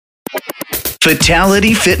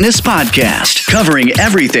Fatality Fitness Podcast, covering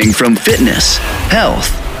everything from fitness,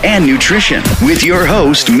 health, and nutrition, with your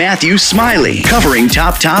host Matthew Smiley, covering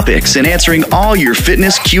top topics and answering all your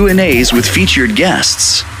fitness Q&As with featured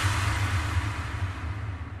guests.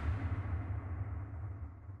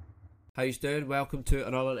 How you doing? Welcome to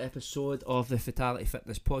another episode of the Fatality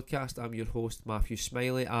Fitness Podcast. I'm your host Matthew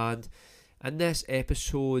Smiley, and in this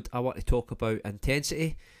episode I want to talk about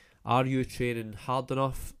intensity. Are you training hard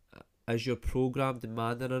enough? Is your program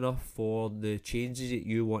demanding enough for the changes that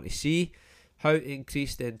you want to see? How to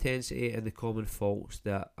increase the intensity and the common faults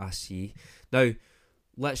that I see. Now,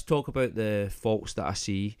 let's talk about the faults that I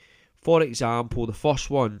see. For example, the first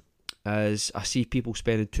one is I see people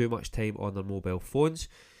spending too much time on their mobile phones.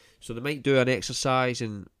 So they might do an exercise,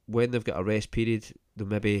 and when they've got a rest period, they'll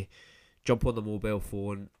maybe jump on the mobile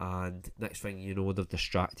phone, and next thing you know, they're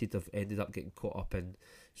distracted. They've ended up getting caught up in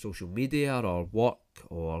social media or work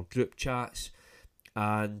or group chats.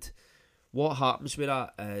 And what happens with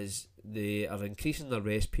that is they are increasing their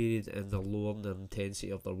rest period and they're lowering the intensity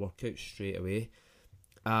of their workout straight away.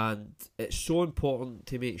 And it's so important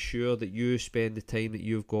to make sure that you spend the time that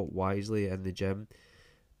you've got wisely in the gym,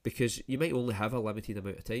 because you might only have a limited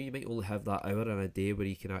amount of time. You might only have that hour in a day where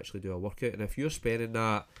you can actually do a workout, and if you're spending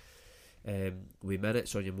that with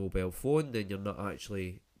minutes on your mobile phone, then you're not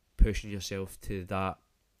actually pushing yourself to that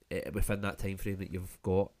within that time frame that you've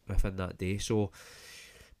got within that day. So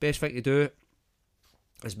best thing to do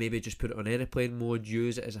is maybe just put it on airplane mode,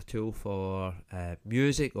 use it as a tool for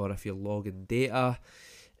music, or if you're logging data,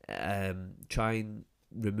 try and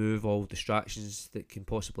remove all distractions that can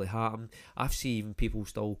possibly happen. I've seen even people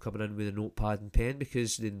still coming in with a notepad and pen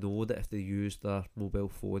because they know that if they use their mobile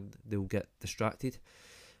phone they'll get distracted.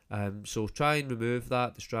 So try and remove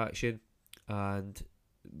that distraction, and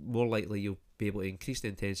more likely you'll be able to increase the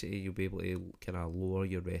intensity. You'll be able to kind of lower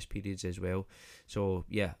your rest periods as well. So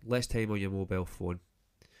yeah, less time on your mobile phone.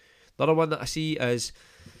 Another one that I see is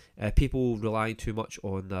people rely too much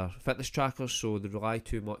on their fitness trackers. So they rely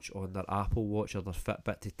too much on their Apple Watch or their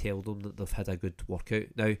Fitbit to tell them that they've had a good workout.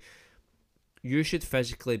 Now, you should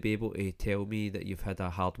physically be able to tell me that you've had a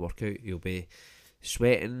hard workout. You'll be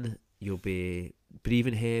sweating, you'll be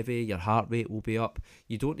breathing heavy, your heart rate will be up.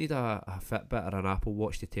 You don't need a Fitbit or an Apple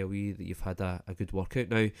Watch to tell you that you've had a good workout.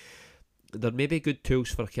 Now, there may be good tools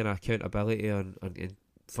for kind of accountability, and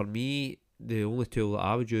for me, the only tool that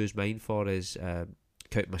I would use mine for is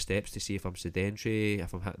counting my steps to see if I'm sedentary,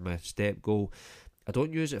 if I'm hitting my step goal. I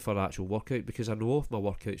don't use it for actual workout because I know if my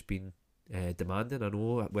workout's been demanding. I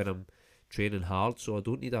know when I'm training hard, so I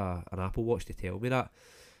don't need an Apple Watch to tell me that.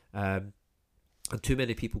 And too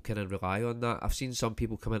many people kind of rely on that. I've seen some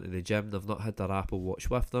people come into the gym, they've not had their Apple Watch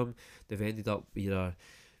with them, they've ended up either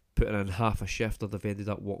putting in half a shift or they've ended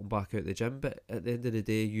up walking back out the gym. But at the end of the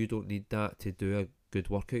day, you don't need that to do a good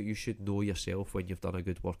workout. You should know yourself when you've done a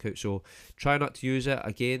good workout. So try not to use it.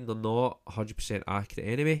 Again, they're not 100% accurate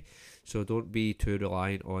anyway, so don't be too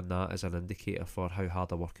reliant on that as an indicator for how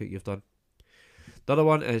hard a workout you've done. The other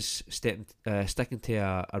one is sticking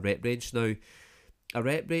to a rep range. Now, a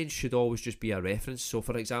rep range should always just be a reference. So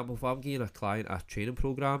for example, if I'm giving a client a training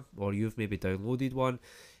program, or you've maybe downloaded one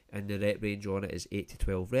and the rep range on it is 8 to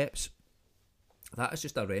 12 reps, that is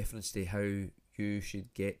just a reference to how you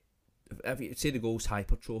should get. If you say the goal's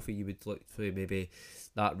hypertrophy, you would look for maybe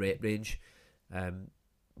that rep range,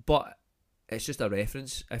 but it's just a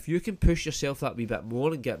reference. If you can push yourself that wee bit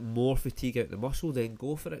more and get more fatigue out of the muscle, then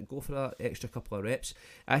go for it. Go for that extra couple of reps.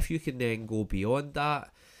 If you can then go beyond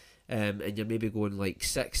that, and you're maybe going like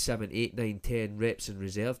 6, 7, 8, 9, 10 reps in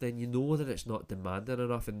reserve, then you know that it's not demanding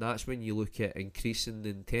enough, and that's when you look at increasing the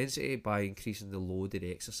intensity by increasing the load of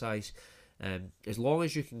the exercise. As long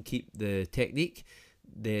as you can keep the technique,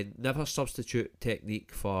 then never substitute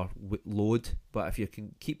technique for load. But if you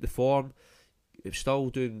can keep the form, if still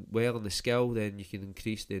doing well in the skill, then you can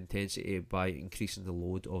increase the intensity by increasing the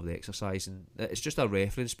load of the exercise. And it's just a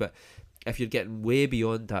reference, but if you're getting way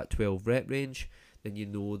beyond that 12 rep range, then you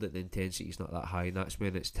know that the intensity is not that high, and that's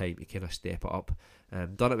when it's time to kind of step it up.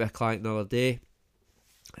 Done it with a client the other day.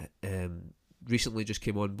 Recently just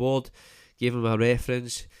came on board, gave him a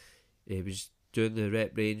reference. He was doing the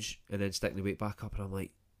rep range and then sticking the weight back up, and I'm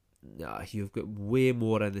like, nah, you've got way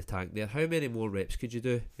more in the tank there. How many more reps could you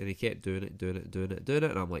do? And he kept doing it,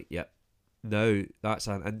 and I'm like, yep. Now that's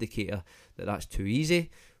an indicator that that's too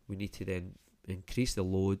easy. We need to then increase the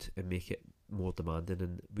load and make it more demanding.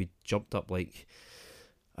 And we jumped up like,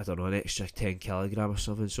 I don't know, an extra 10 kilogram or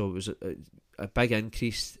something. So it was a big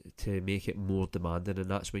increase to make it more demanding, and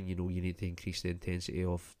that's when you know you need to increase the intensity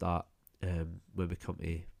of that when we come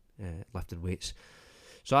to lifting weights.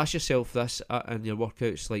 So ask yourself this in your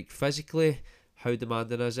workouts, like physically, how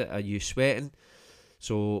demanding is it? Are you sweating?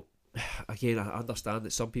 So again, I understand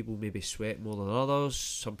that some people maybe sweat more than others.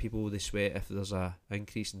 Some people, they sweat if there's a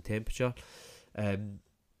increase in temperature.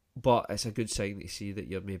 But it's a good sign to see that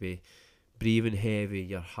you're maybe breathing heavy,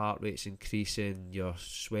 your heart rate's increasing, you're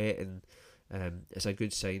sweating. It's a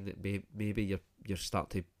good sign that maybe you're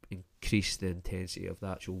starting to increase the intensity of the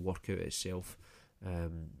actual workout itself.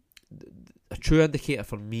 A true indicator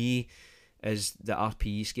for me is the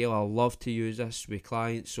RPE scale. I love to use this with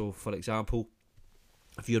clients. So for example,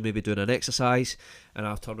 if you're maybe doing an exercise and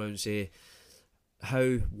I'll turn around and say,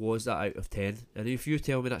 how was that out of 10? And if you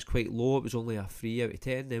tell me that's quite low, it was only a 3 out of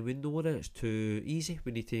 10, then we know that it's too easy.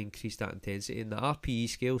 We need to increase that intensity. And the RPE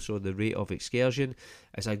scale, so the rate of excursion,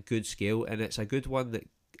 is a good scale, and it's a good one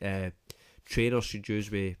that trainers should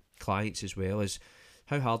use with clients as well, is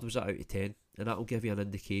how hard was it out of 10? And that will give you an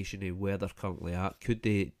indication of where they're currently at. Could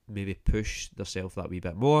they maybe push themselves that wee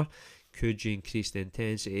bit more? Could you increase the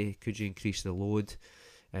intensity? Could you increase the load?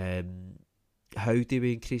 How do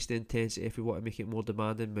we increase the intensity if we want to make it more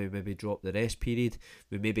demanding? We maybe drop the rest period.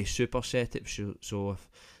 We maybe superset it. So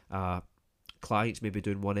if clients maybe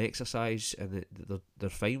doing one exercise and they're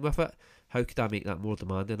fine with it, how could I make that more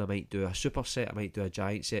demanding? I might do a superset. I might do a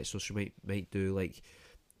giant set. So she might do like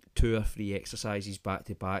 2 or 3 exercises back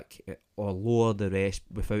to back, or lower the rest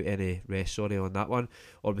without any rest. Sorry, on that one,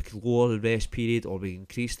 or we can lower the rest period, or we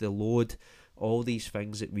increase the load. All these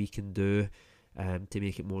things that we can do to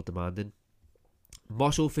make it more demanding.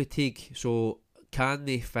 Muscle fatigue, so can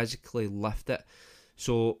they physically lift it?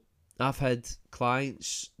 So I've had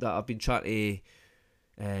clients that I've been trying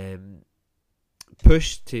to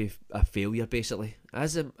push to a failure basically.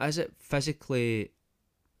 Is it physically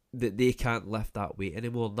that they can't lift that weight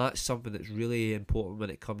anymore? And that's something that's really important when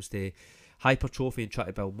it comes to hypertrophy and trying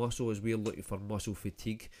to build muscle, is we're looking for muscle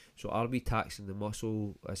fatigue. So are we taxing the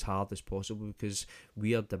muscle as hard as possible, because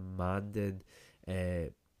we are demanding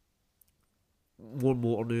more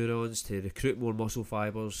motor neurons to recruit more muscle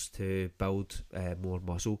fibers to build more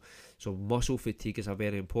muscle. So muscle fatigue is a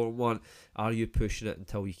very important one. Are you pushing it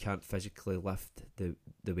until you can't physically lift the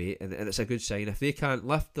weight? And it's a good sign. If they can't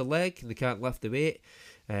lift the leg and they can't lift the weight,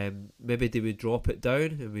 maybe they would drop it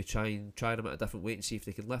down and we try them at a different weight and see if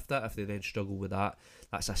they can lift that. If they then struggle with that,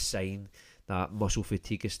 that's a sign that muscle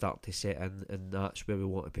fatigue is starting to set in, and that's where we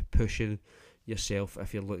want to be pushing yourself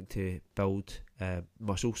if you're looking to build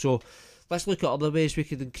muscle. So let's look at other ways we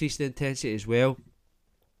could increase the intensity as well.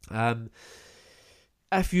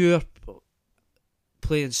 If you're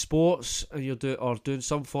playing sports and you're doing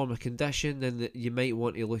some form of condition, then you might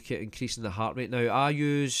want to look at increasing the heart rate. Now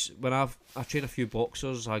when I train a few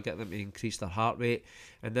boxers, I get them to increase their heart rate,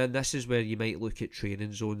 and then this is where you might look at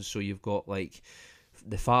training zones. So you've got like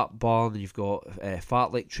the fat burn, you've got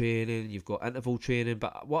fartlek training, you've got interval training.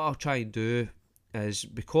 But what I'll try and do is,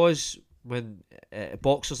 because when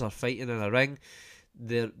boxers are fighting in a ring,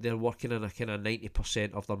 they're working in a kind of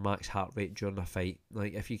 90% of their max heart rate during a fight.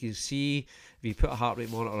 Like if you put a heart rate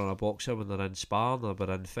monitor on a boxer when they're in sparring or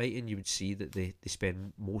they're in fighting, you would see that they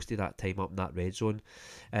spend most of that time up in that red zone,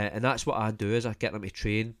 and that's what I do, is I get them to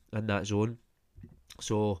train in that zone.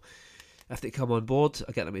 So if they come on board,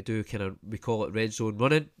 I get them to do we call it red zone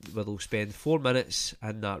running, where they'll spend 4 minutes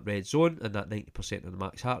in that red zone and that 90% of the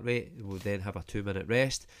max heart rate. We'll then have a 2-minute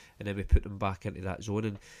rest, and then we put them back into that zone.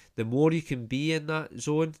 And the more you can be in that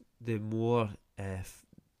zone, the more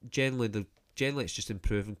generally it's just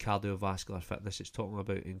improving cardiovascular fitness. It's talking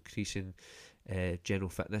about increasing general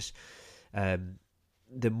fitness.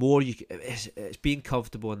 The more it's being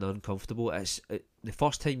comfortable and uncomfortable. The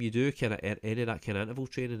first time you do any of that kind of interval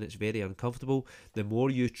training, it's very uncomfortable. The more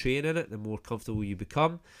you train in it, the more comfortable you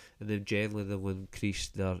become, and then generally they'll increase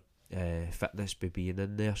their fitness by being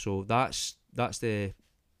in there. So that's the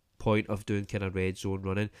point of doing kind of red zone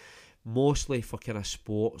running, mostly for kind of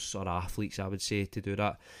sports or athletes, I would say, to do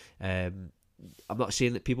that. I'm not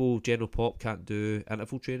saying that people general pop can't do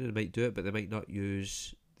interval training. They might do it, but they might not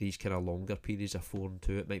use these kind of longer periods of 4 and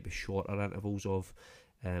 2. It might be shorter intervals of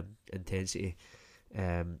intensity.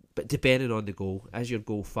 But depending on the goal, is your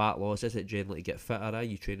goal fat loss? Is it generally to get fitter? Are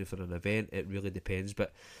you training for an event? It really depends.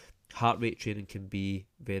 But heart rate training can be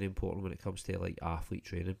very important when it comes to like athlete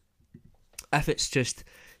training. If it's just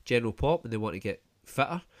general pop and they want to get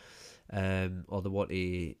fitter, or they want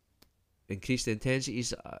to increase the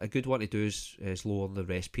intensities, a good one to do is lower the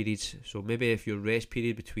rest periods. So maybe if your rest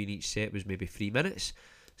period between each set was maybe 3 minutes,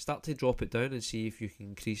 start to drop it down and see if you can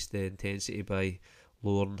increase the intensity by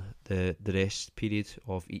lowering the rest period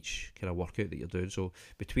of each kind of workout that you're doing. So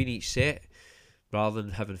between each set, rather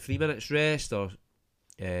than having 3 minutes rest or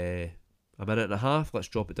a minute and a half, let's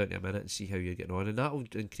drop it down to a minute and see how you're getting on, and that will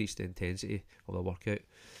increase the intensity of the workout.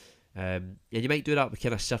 And you might do that with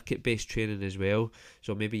kind of circuit based training as well.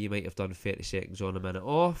 So maybe you might have done 30 seconds on, a minute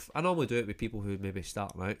off. I normally do it with people who maybe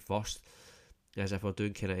starting out first, as if we're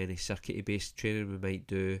doing kind of any circuit based training, we might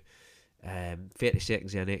do 30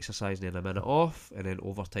 seconds of an exercise and then a minute off, and then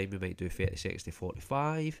over time we might do 30 seconds to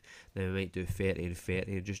 45, then we might do 30 and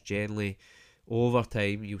 30, and just generally over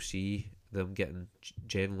time you'll see them getting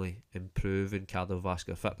generally improving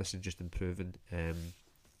cardiovascular fitness and just improving,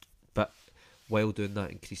 but while doing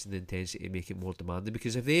that, increasing the intensity to make it more demanding.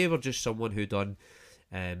 Because if they were just someone who done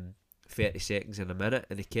 30 seconds in a minute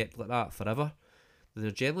and they kept like that forever, then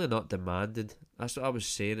they're generally not demanded. That's what I was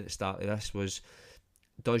saying at the start of this, was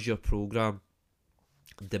does your program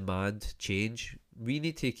demand change? We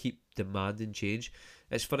need to keep demanding change.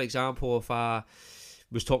 It's, for example, if I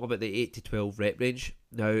was talking about the 8 to 12 rep range.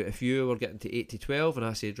 Now, if you were getting to 8 to 12 and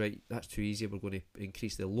I said, right, that's too easy, we're going to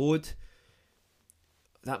increase the load,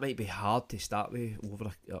 that might be hard to start with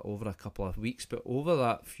over a couple of weeks, but over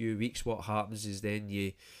that few weeks, what happens is then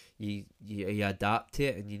you adapt to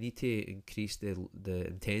it, and you need to increase the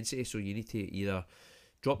intensity. So you need to either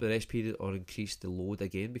drop the rest period or increase the load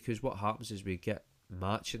again, because what happens is we get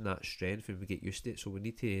matching that strength and we get used to it, so we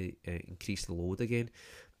need to increase the load again,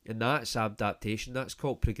 and that's adaptation. That's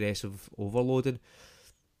called progressive overloading.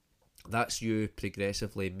 That's you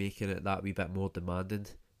progressively making it that wee bit more demanding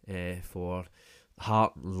for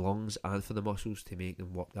heart and lungs and for the muscles, to make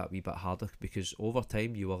them work that wee bit harder, because over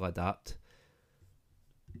time you will adapt.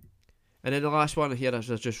 And then the last one here,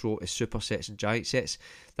 as I just wrote, is supersets and giant sets.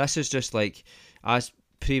 This is just like, as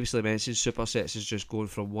previously mentioned, supersets is just going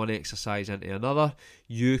from one exercise into another.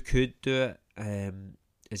 You could do it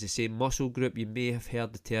as the same muscle group. You may have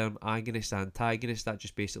heard the term agonist, antagonist. That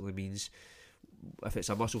just basically means if it's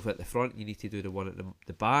a muscle at the front, you need to do the one at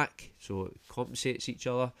the back, so it compensates each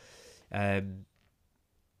other.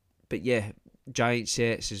 But yeah, giant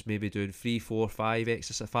sets is maybe doing 3, 4, 5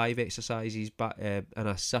 exercises back in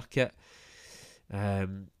a circuit.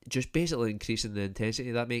 Just basically increasing the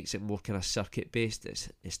intensity. That makes it more kind of circuit based.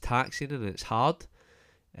 It's taxing and it's hard,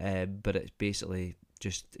 but it's basically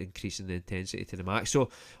just increasing the intensity to the max. So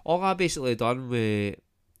all I basically done with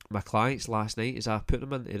my clients last night is I put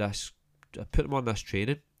them on this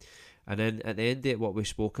training, and then at the end of it, what we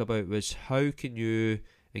spoke about was how can you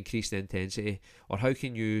increase the intensity, or how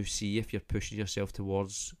can you see if you're pushing yourself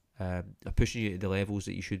towards pushing you to the levels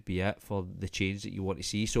that you should be at for the change that you want to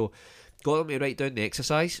see. So got them to write down the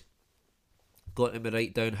exercise, got them to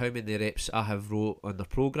write down how many reps I have wrote on the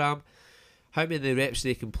program, how many reps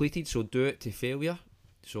they completed, so do it to failure.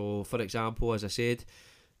 So for example, as I said,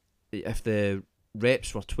 if the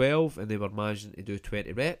reps were 12 and they were managing to do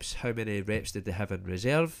 20 reps, how many reps did they have in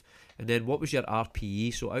reserve, and then what was your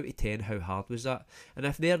RPE, so out of 10 how hard was that. And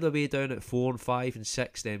if they're the way down at 4 and 5 and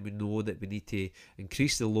 6, then we know that we need to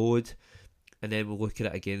increase the load, and then we'll look at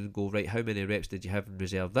it again and go, right, how many reps did you have in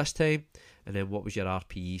reserve this time, and then what was your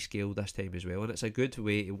RPE scale this time as well. And it's a good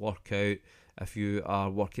way to work out if you are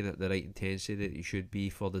working at the right intensity that you should be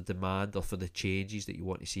for the demand or for the changes that you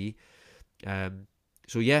want to see.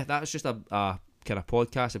 So yeah, that's just a kind of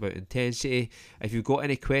podcast about intensity. If you've got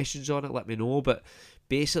any questions on it, let me know. But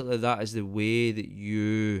basically that is the way that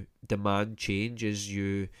you demand change, is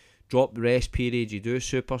you drop the rest period, you do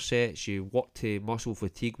supersets, you work to muscle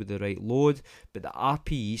fatigue with the right load. But the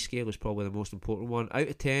RPE scale is probably the most important one. Out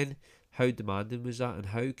of 10, how demanding was that, and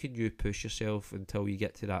how can you push yourself until you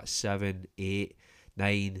get to that 7, 8,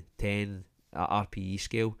 9, 10 RPE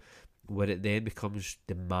scale, where it then becomes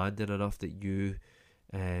demanding enough that you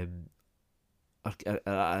at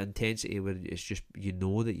an intensity where it's just, you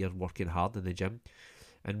know that you're working hard in the gym.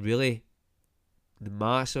 And really, the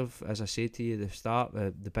massive, as I said to you at the start,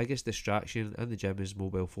 the biggest distraction in the gym is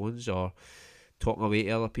mobile phones or talking away to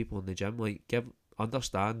other people in the gym. Like,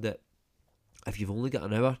 understand that if you've only got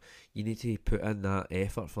an hour, you need to put in that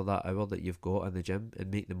effort for that hour that you've got in the gym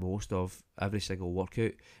and make the most of every single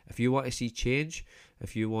workout. If you want to see change,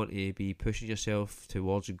 if you want to be pushing yourself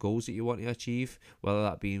towards the goals that you want to achieve, whether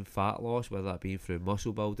that being fat loss, whether that being through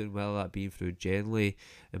muscle building, whether that being through generally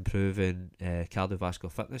improving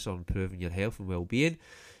cardiovascular fitness or improving your health and well-being,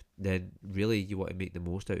 then really you want to make the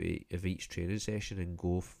most out of each training session and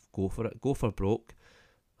go for it. Go for broke,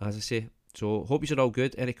 as I say. So hope you're all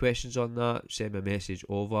good. Any questions on that, send me a message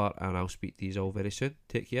over and I'll speak to you all very soon.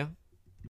 Take care.